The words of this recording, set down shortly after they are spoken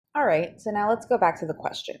All right, so now let's go back to the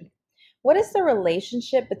question. What is the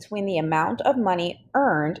relationship between the amount of money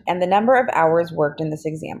earned and the number of hours worked in this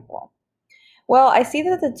example? Well, I see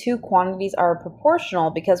that the two quantities are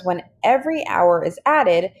proportional because when every hour is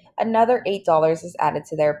added, another $8 is added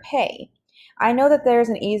to their pay. I know that there's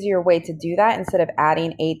an easier way to do that instead of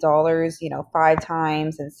adding $8, 5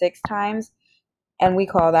 times and 6 times, and we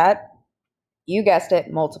call that, you guessed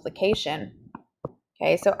it, multiplication.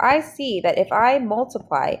 Okay, so I see that if I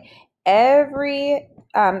multiply every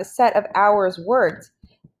set of hours worked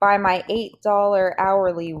by my $8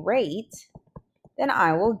 hourly rate, then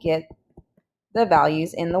I will get the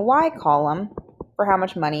values in the Y column for how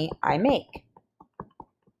much money I make.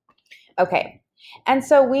 Okay, and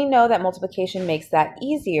so we know that multiplication makes that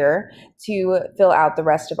easier to fill out the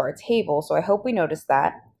rest of our table, so I hope we notice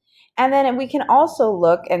that. And then we can also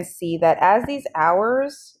look and see that as these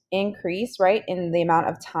hours increase, right, in the amount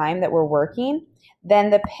of time that we're working, then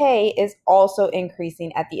the pay is also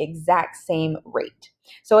increasing at the exact same rate.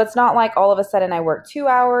 So it's not like all of a sudden I work 2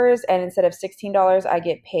 hours and instead of $16, I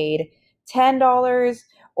get paid $10,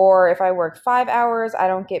 or if I work 5 hours, I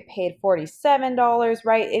don't get paid $47,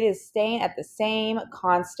 right? It is staying at the same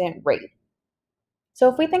constant rate.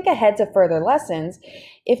 So if we think ahead to further lessons,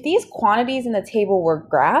 if these quantities in the table were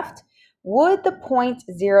graphed, would the point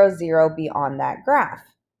 0, 0 be on that graph?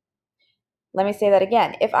 Let me say that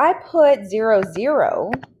again. If I put 0,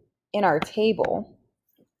 0 in our table,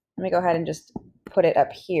 let me go ahead and just put it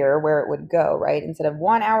up here where it would go, right? Instead of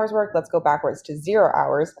 1 hour's work, let's go backwards to 0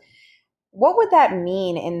 hours. What would that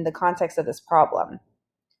mean in the context of this problem?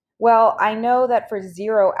 Well, I know that for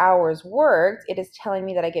 0 hours worked, it is telling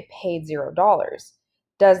me that I get paid $0.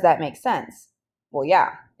 Does that make sense? Well,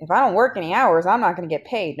 yeah. If I don't work any hours, I'm not going to get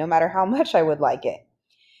paid, no matter how much I would like it.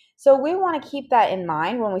 So we want to keep that in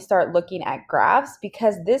mind when we start looking at graphs,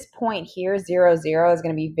 because this point here, 0, 0, is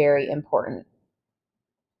going to be very important.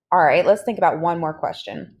 All right, let's think about one more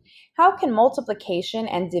question. How can multiplication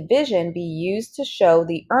and division be used to show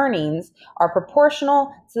the earnings are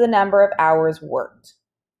proportional to the number of hours worked?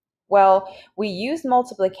 Well, we used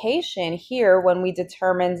multiplication here when we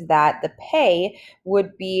determined that the pay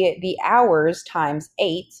would be the hours times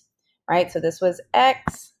 8, right? So this was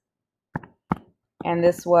X and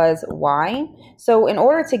this was Y. So in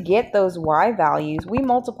order to get those Y values, we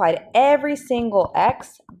multiplied every single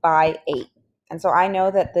X by 8. And so I know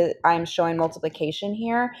that I'm showing multiplication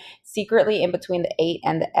here secretly in between the 8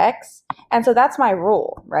 and the X. And so that's my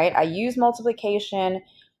rule, right? I use multiplication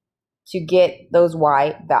to get those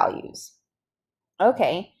Y values.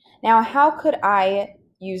 Okay, now how could I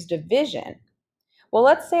use division? Well,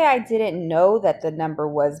 let's say I didn't know that the number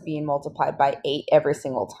was being multiplied by 8 every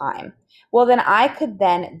single time. Well, then I could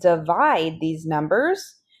then divide these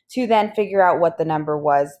numbers to then figure out what the number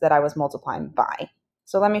was that I was multiplying by.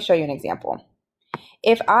 So let me show you an example.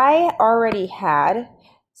 If I already had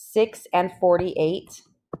 6 and 48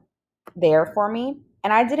 there for me,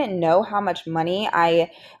 and I didn't know how much money I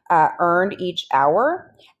earned each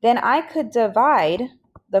hour, then I could divide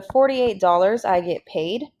the $48 I get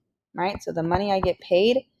paid, right? So the money I get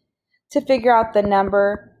paid, to figure out the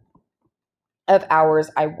number of hours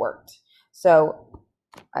I worked. So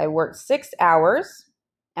I worked 6 hours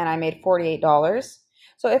and I made $48.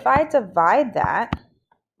 So if I divide that,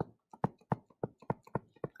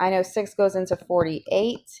 I know 6 goes into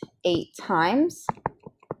 48 8 times.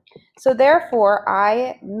 So therefore,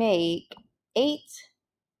 I make $8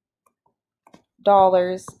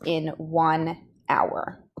 in 1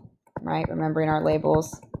 hour, right? Remembering our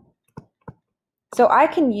labels. So I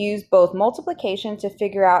can use both multiplication to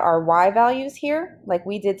figure out our Y values here, like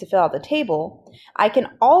we did to fill out the table. I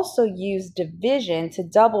can also use division to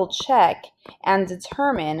double check and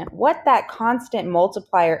determine what that constant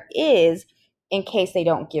multiplier is in case they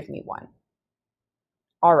don't give me one.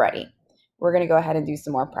 Alrighty, we're going to go ahead and do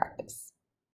some more practice.